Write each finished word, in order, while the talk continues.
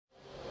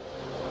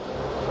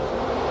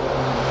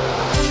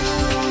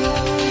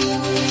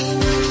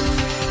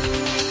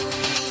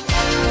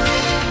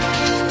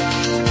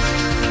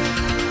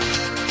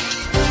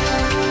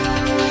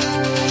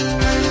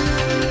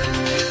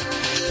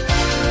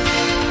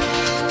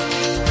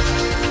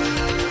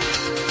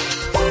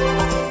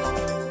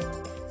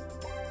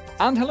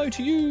And hello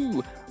to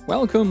you!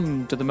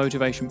 Welcome to the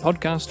Motivation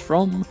Podcast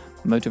from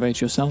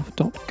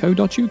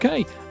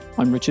motivateyourself.co.uk.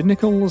 I'm Richard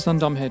Nichols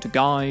and I'm here to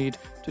guide,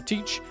 to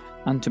teach,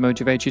 and to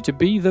motivate you to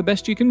be the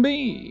best you can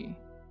be.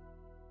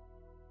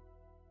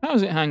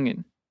 How's it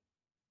hanging?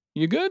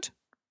 You good?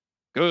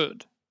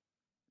 Good.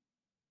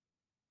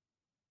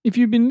 If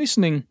you've been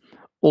listening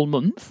all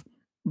month,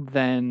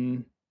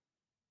 then,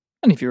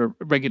 and if you're a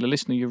regular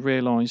listener, you've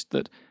realised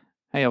that,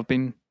 hey, I've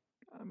been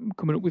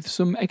coming up with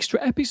some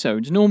extra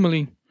episodes.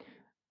 Normally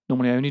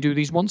I only do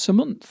these once a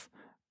month.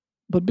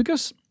 But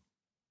because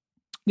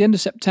the end of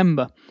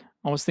September,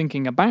 I was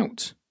thinking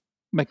about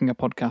making a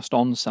podcast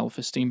on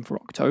self-esteem for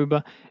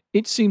October,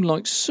 it seemed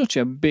like such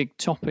a big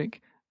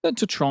topic that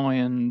to try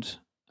and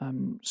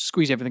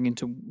squeeze everything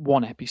into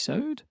one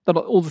episode, that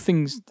all the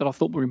things that I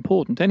thought were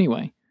important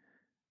anyway,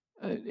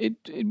 it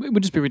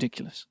would just be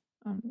ridiculous.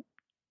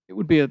 It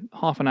would be a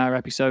half an hour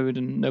episode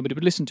and nobody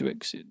would listen to it,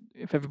 'cause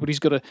if everybody's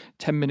got a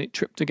 10-minute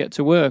trip to get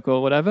to work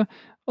or whatever.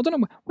 I don't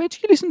know, where do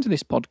you listen to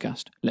this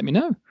podcast? Let me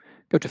know.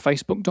 Go to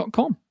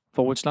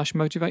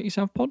facebook.com/motivate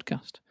yourself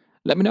podcast.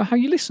 Let me know how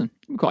you listen.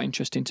 It'd be quite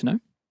interesting to know.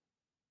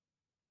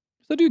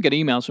 So I do get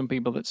emails from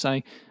people that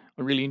say,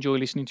 I really enjoy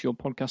listening to your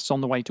podcasts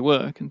on the way to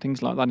work and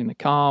things like that, in the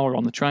car or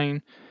on the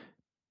train.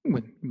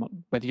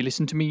 Whether you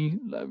listen to me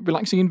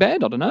relaxing in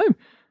bed, I don't know.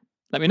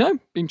 Let me know.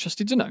 Be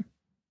interested to know.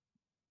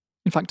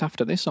 In fact,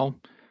 after this, I'll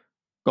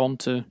go on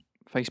to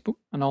Facebook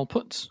and I'll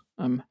put,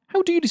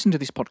 how do you listen to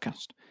this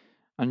podcast?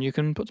 And you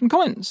can put some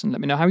comments and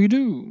let me know how you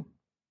do.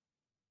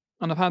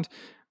 And I've had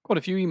quite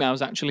a few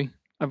emails, actually,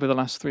 over the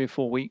last 3 or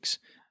 4 weeks,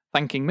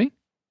 thanking me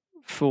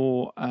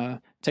for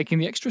taking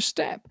the extra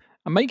step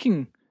and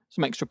making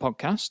some extra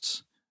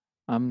podcasts.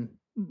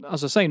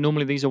 As I say,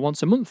 normally these are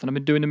once a month, and I've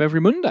been doing them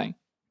every Monday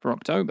for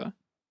October.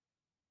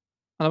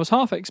 And I was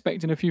half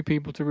expecting a few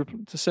people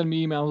to send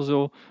me emails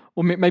or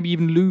maybe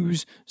even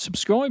lose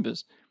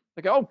subscribers.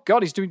 They go, oh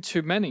God, he's doing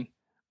too many.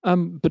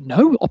 But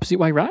no, opposite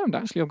way round.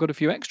 Actually, I've got a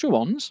few extra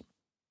ones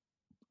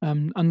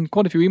and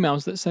quite a few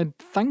emails that said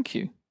thank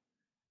you.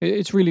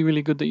 It's really,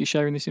 really good that you're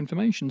sharing this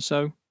information.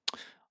 So I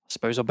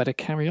suppose I better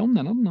carry on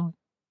then, hadn't I?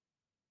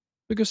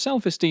 Because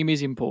self-esteem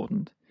is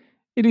important.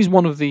 It is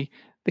one of the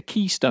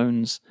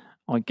keystones,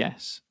 I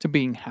guess, to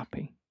being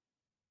happy.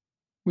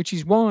 Which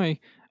is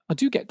why I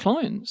do get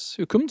clients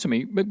who come to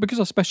me, because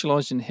I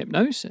specialise in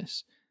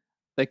hypnosis,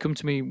 they come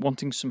to me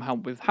wanting some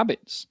help with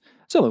habits.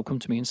 So they'll come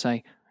to me and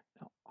say,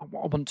 I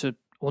want to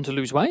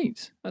lose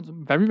weight. That's a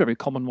very, very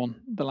common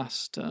one. The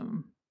last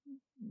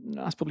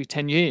probably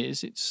 10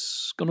 years,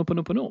 it's gone up and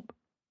up and up.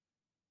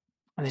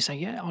 And they say,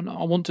 yeah,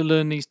 I want to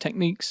learn these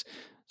techniques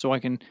so I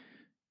can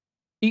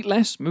eat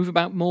less, move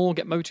about more,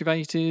 get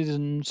motivated,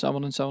 and so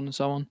on and so on and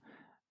so on.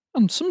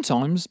 And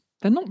sometimes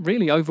they're not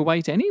really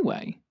overweight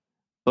anyway,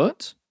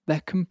 but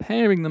they're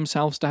comparing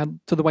themselves to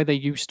the way they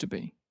used to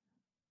be.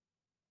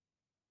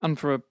 And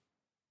for a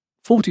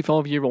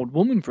 45-year-old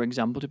woman, for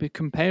example, to be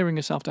comparing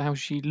herself to how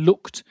she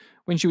looked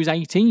when she was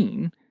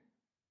 18,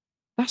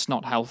 that's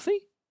not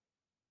healthy.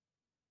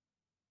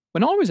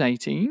 When I was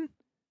 18,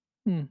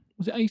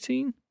 was it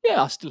 18?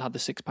 Yeah, I still had the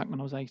six-pack when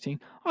I was 18.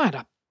 I had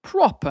a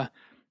proper,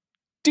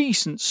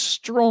 decent,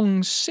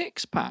 strong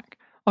six-pack.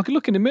 I could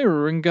look in the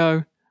mirror and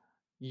go,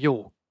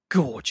 you're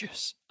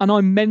gorgeous. And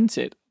I meant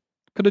it.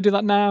 Could I do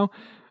that now?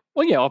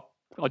 Well, yeah,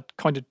 I'd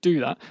kind of do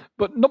that,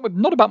 but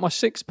not about my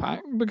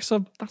six-pack, because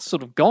that's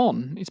sort of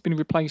gone. It's been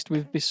replaced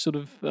with this sort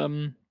of,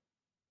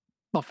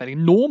 not fairly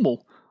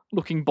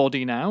normal-looking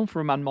body now for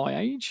a man my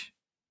age.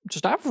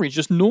 Just average,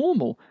 just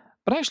normal.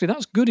 But actually,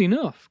 that's good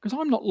enough, because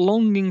I'm not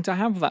longing to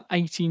have that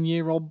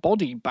 18-year-old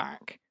body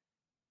back.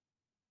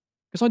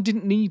 Because I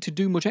didn't need to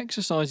do much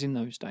exercise in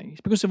those days,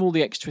 because of all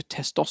the extra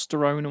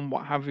testosterone and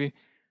what have you.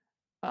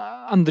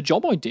 And the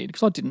job I did,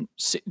 because I didn't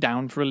sit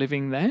down for a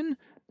living then.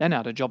 Then I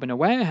had a job in a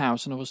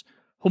warehouse and I was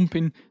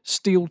humping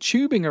steel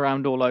tubing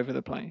around all over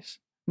the place.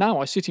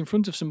 Now I sit in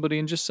front of somebody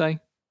and just say,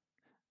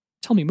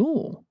 tell me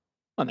more.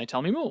 And they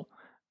tell me more.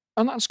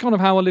 And that's kind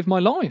of how I live my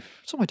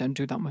life. So I don't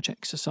do that much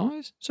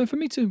exercise. So for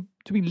me to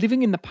be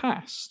living in the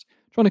past,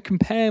 trying to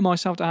compare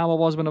myself to how I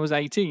was when I was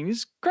 18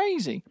 is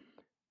crazy.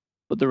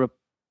 But there are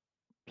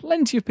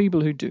plenty of people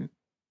who do.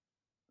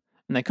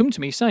 And they come to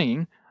me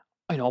saying,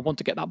 I want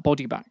to get that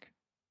body back.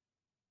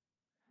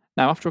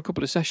 Now, after a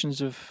couple of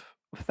sessions of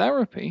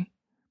therapy,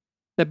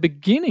 they're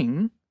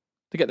beginning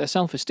to get their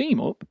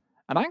self-esteem up,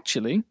 and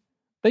actually,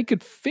 they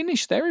could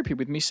finish therapy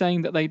with me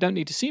saying that they don't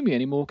need to see me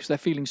anymore because they're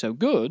feeling so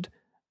good,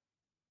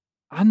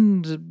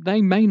 and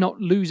they may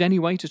not lose any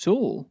weight at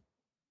all.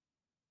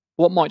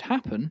 What might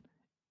happen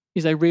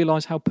is they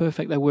realise how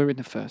perfect they were in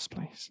the first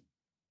place.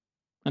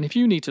 And if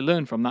you need to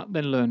learn from that,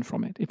 then learn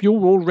from it. If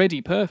you're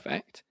already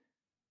perfect,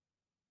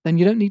 then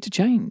you don't need to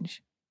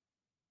change.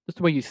 Just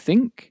the way you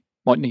think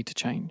might need to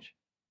change.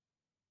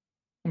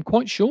 I'm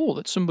quite sure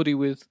that somebody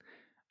with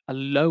a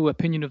low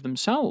opinion of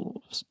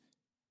themselves,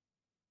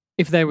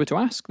 if they were to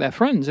ask their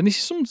friends, and this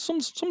is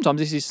sometimes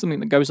this is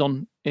something that goes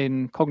on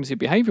in cognitive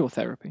behavioural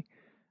therapy,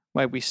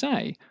 where we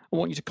say, I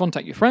want you to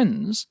contact your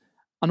friends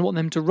and I want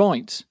them to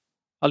write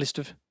a list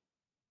of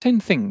 10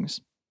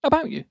 things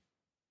about you,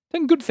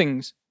 10 good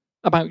things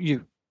about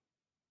you.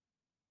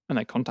 And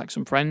they contact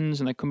some friends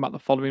and they come back the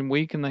following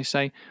week and they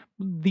say,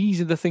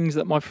 these are the things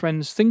that my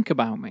friends think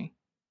about me.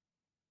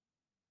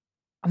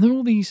 And there are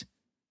all these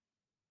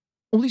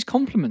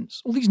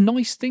compliments, all these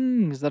nice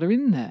things that are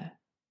in there.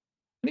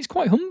 And it's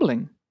quite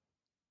humbling.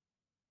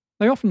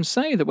 They often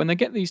say that when they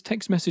get these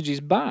text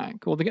messages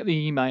back or they get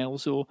the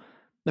emails or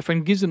their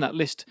friend gives them that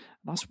list,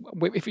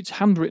 if it's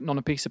handwritten on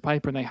a piece of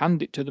paper and they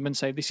hand it to them and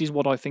say, this is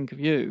what I think of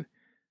you,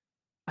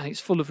 and it's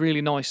full of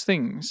really nice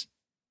things,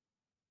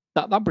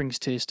 that brings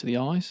tears to the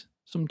eyes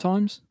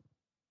sometimes.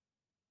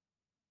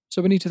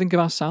 So we need to think of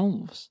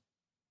ourselves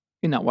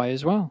in that way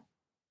as well.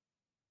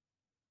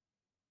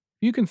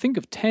 You can think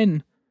of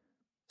 10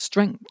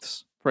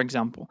 strengths, for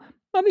example.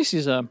 Now, this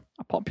is a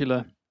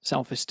popular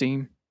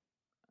self-esteem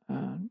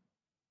uh,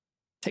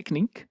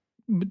 technique,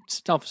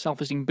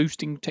 self-esteem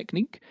boosting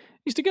technique,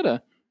 is to get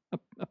a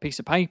piece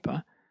of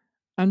paper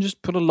and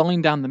just put a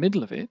line down the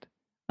middle of it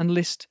and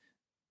list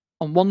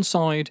on one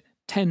side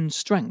 10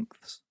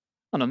 strengths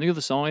and on the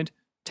other side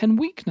 10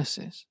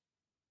 weaknesses.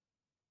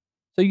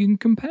 So you can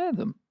compare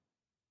them.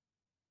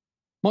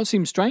 Might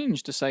seem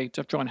strange to say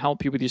to try and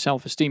help you with your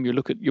self-esteem, you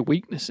look at your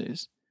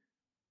weaknesses.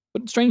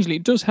 But strangely,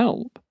 it does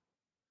help.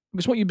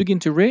 Because what you begin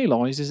to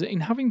realise is that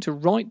in having to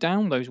write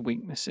down those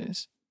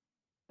weaknesses,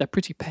 they're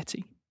pretty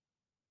petty.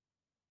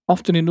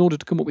 Often, in order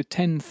to come up with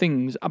 10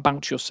 things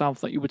about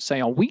yourself that you would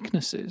say are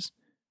weaknesses,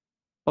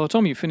 by the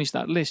time you finish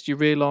that list, you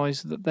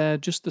realise that they're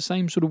just the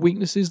same sort of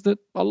weaknesses that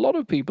a lot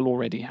of people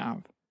already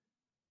have.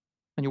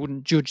 And you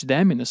wouldn't judge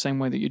them in the same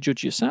way that you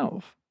judge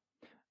yourself.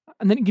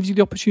 And then it gives you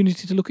the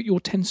opportunity to look at your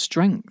 10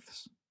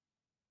 strengths.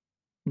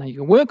 Now, you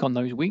can work on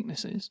those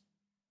weaknesses.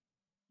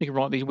 You can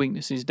write these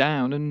weaknesses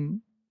down,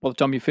 and by the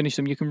time you finish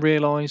them, you can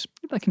realise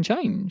they can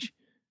change.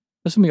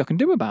 There's something I can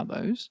do about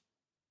those.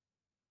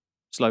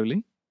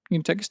 Slowly, you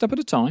can take a step at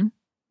a time,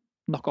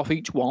 knock off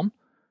each one,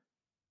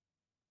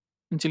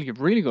 until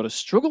you've really got to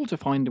struggle to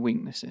find the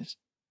weaknesses.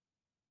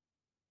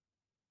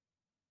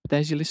 But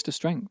there's your list of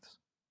strengths.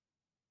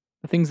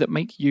 The things that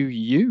make you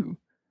you.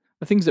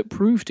 The things that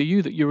prove to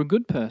you that you're a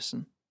good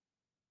person.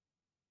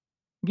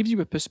 It gives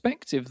you a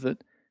perspective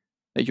that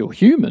you're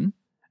human.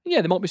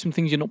 Yeah, there might be some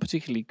things you're not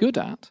particularly good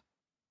at,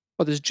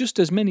 but there's just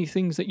as many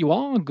things that you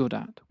are good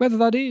at. Whether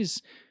that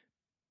is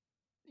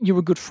you're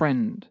a good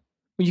friend,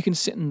 or you can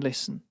sit and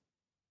listen.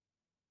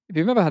 If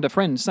you've ever had a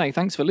friend say,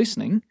 thanks for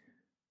listening,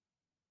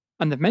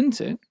 and they've meant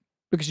it,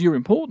 because you're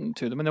important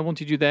to them and they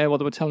wanted you there while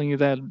they were telling you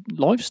their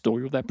life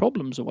story or their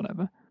problems or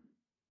whatever,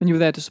 and you were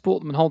there to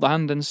support them and hold their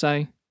hand and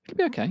say, it'll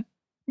be okay.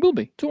 It will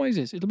be. It always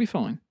is. It'll be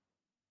fine.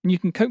 And you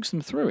can coax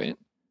them through it.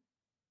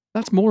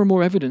 That's more and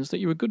more evidence that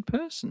you're a good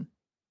person.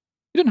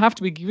 You don't have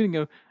to be giving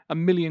a £1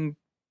 million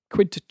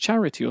to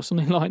charity or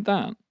something like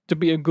that to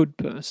be a good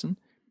person.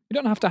 You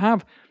don't have to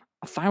have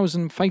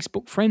 1,000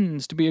 Facebook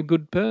friends to be a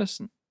good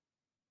person.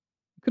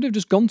 You could have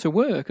just gone to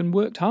work and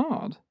worked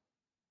hard.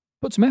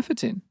 Put some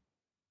effort in.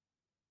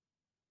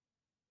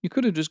 You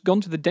could have just gone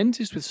to the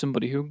dentist with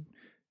somebody who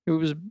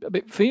was a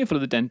bit fearful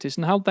of the dentist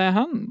and held their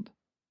hand.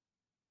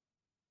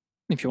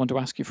 If you want to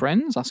ask your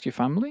friends, ask your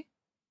family,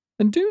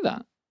 then do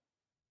that.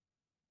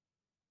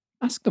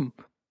 Ask them,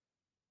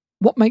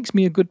 what makes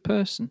me a good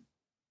person?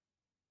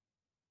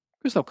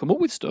 Because they'll come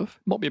up with stuff.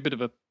 It might be a bit of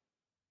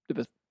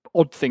an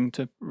odd thing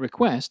to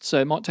request, so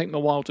it might take them a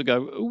while to go,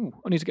 ooh,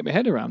 I need to get my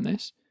head around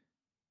this.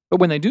 But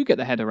when they do get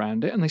their head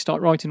around it and they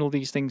start writing all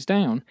these things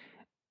down,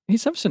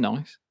 it's ever so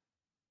nice.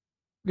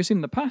 Because in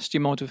the past, you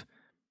might have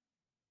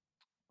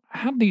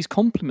had these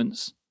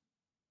compliments.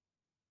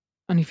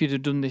 And if you'd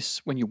have done this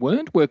when you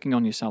weren't working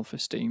on your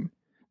self-esteem,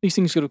 these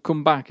things could have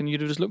come back and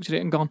you'd have just looked at it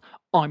and gone,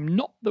 I'm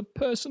not the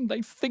person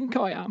they think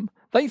I am.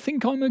 They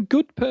think I'm a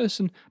good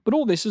person, but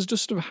all this has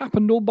just sort of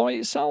happened all by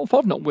itself.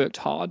 I've not worked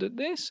hard at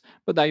this,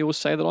 but they all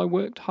say that I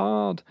worked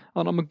hard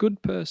and I'm a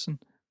good person.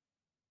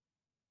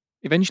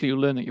 Eventually you'll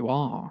learn that you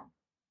are.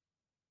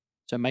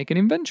 So make an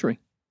inventory.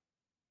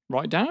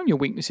 Write down your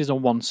weaknesses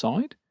on one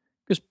side,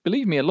 because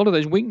believe me, a lot of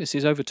those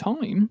weaknesses over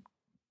time,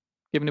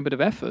 given a bit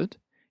of effort,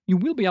 you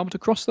will be able to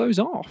cross those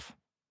off.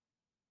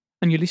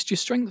 And you list your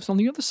strengths on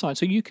the other side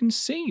so you can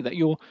see that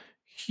you're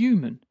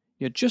human.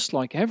 You're just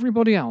like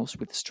everybody else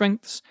with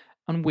strengths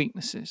and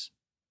weaknesses.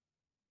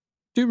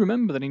 Do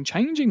remember that in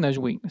changing those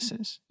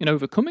weaknesses, in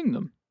overcoming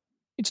them,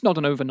 it's not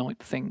an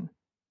overnight thing.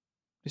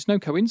 It's no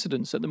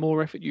coincidence that the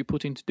more effort you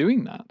put into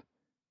doing that,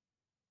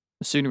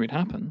 the sooner it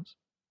happens.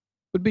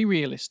 But be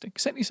realistic.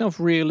 Set yourself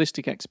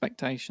realistic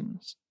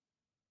expectations.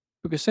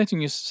 Because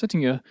setting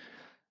your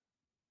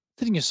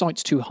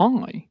sights too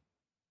high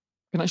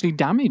can actually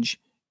damage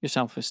your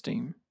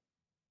self-esteem.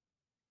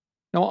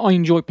 Now, I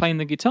enjoy playing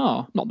the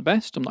guitar. Not the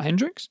best, I'm not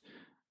Hendrix.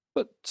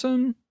 But,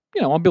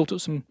 I built up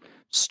some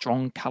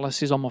strong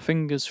calluses on my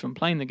fingers from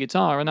playing the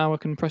guitar, and now I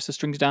can press the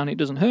strings down, it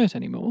doesn't hurt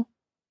anymore.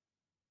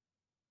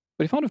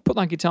 But if I'd have put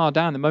that guitar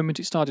down the moment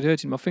it started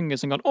hurting my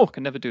fingers and gone, oh, I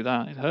can never do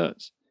that, it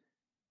hurts,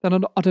 then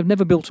I'd have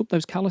never built up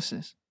those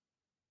calluses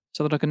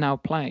so that I can now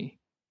play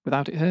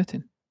without it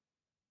hurting.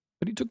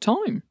 But it took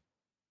time.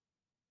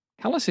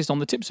 calluses on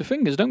the tips of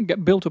fingers don't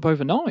get built up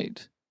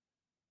overnight.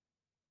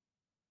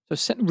 So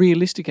set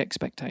realistic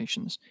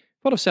expectations.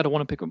 If I'd have said I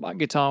want to pick up that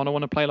guitar and I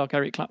want to play like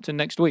Eric Clapton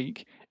next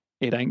week,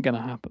 it ain't going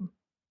to happen.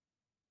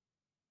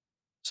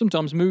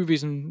 Sometimes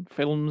movies and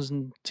films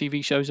and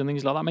TV shows and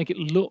things like that make it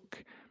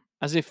look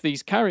as if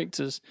these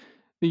characters,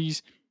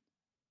 these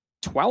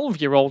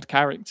 12-year-old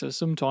characters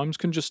sometimes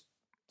can just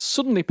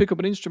suddenly pick up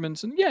an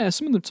instrument, and yeah,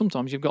 some of them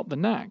sometimes you've got the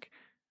knack.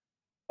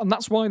 And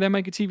that's why they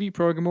make a TV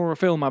program or a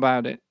film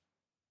about it.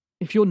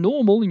 If you're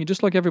normal and you're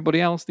just like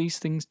everybody else, these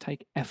things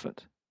take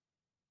effort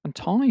and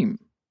time,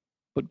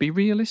 but be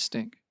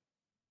realistic.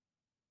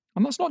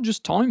 And that's not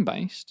just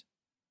time-based.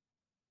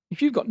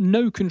 If you've got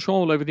no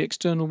control over the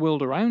external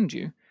world around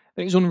you,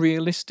 then it's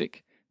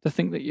unrealistic to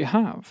think that you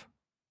have.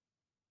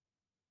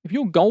 If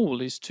your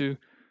goal is to,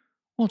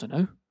 I don't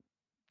know,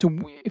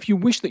 if you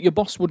wish that your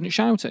boss wouldn't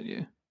shout at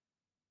you,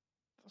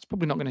 that's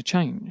probably not going to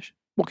change.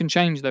 What can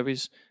change, though,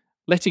 is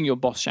letting your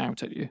boss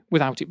shout at you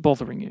without it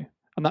bothering you.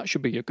 And that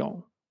should be your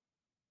goal.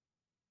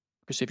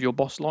 Because if your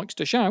boss likes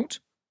to shout,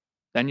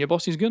 then your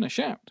boss is going to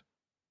shout.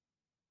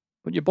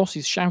 But your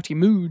boss's shouty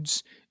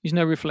moods is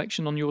no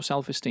reflection on your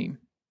self-esteem.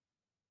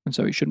 And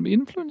so it shouldn't be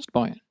influenced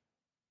by it.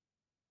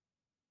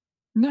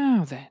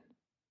 Now then,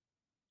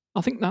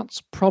 I think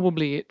that's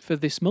probably it for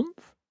this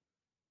month.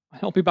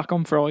 I'll be back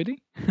on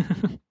Friday.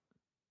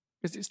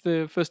 Because it's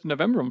the 1st of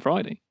November on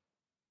Friday.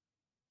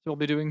 So I'll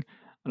be doing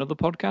another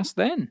podcast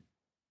then.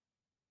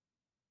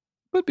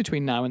 But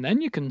between now and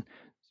then, you can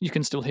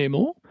still hear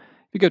more.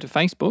 If you go to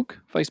Facebook,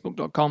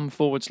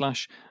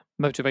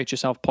 facebook.com/Motivate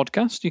Yourself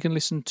Podcast, you can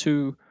listen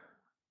to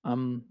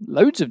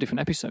loads of different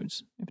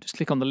episodes. You just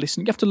click on the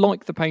listen. You have to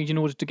like the page in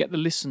order to get the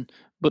listen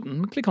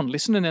button. Click on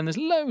listen, and then there's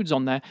loads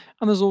on there.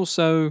 And there's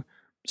also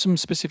some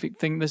specific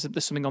thing. There's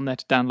something on there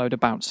to download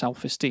about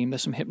self-esteem.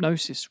 There's some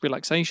hypnosis,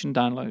 relaxation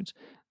downloads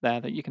there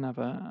that you can have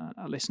a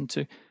listen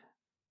to.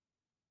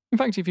 In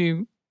fact, if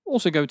you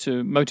also go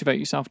to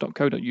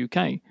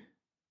motivateyourself.co.uk,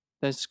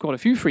 there's quite a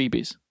few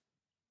freebies.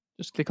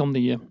 Just click on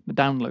the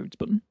downloads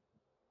button,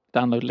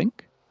 download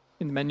link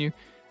in the menu,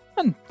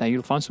 and there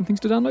you'll find some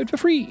things to download for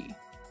free.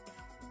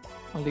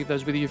 I'll leave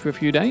those with you for a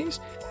few days,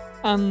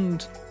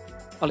 and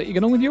I'll let you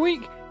get on with your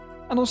week,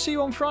 and I'll see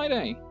you on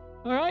Friday.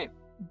 All right?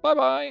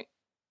 Bye-bye.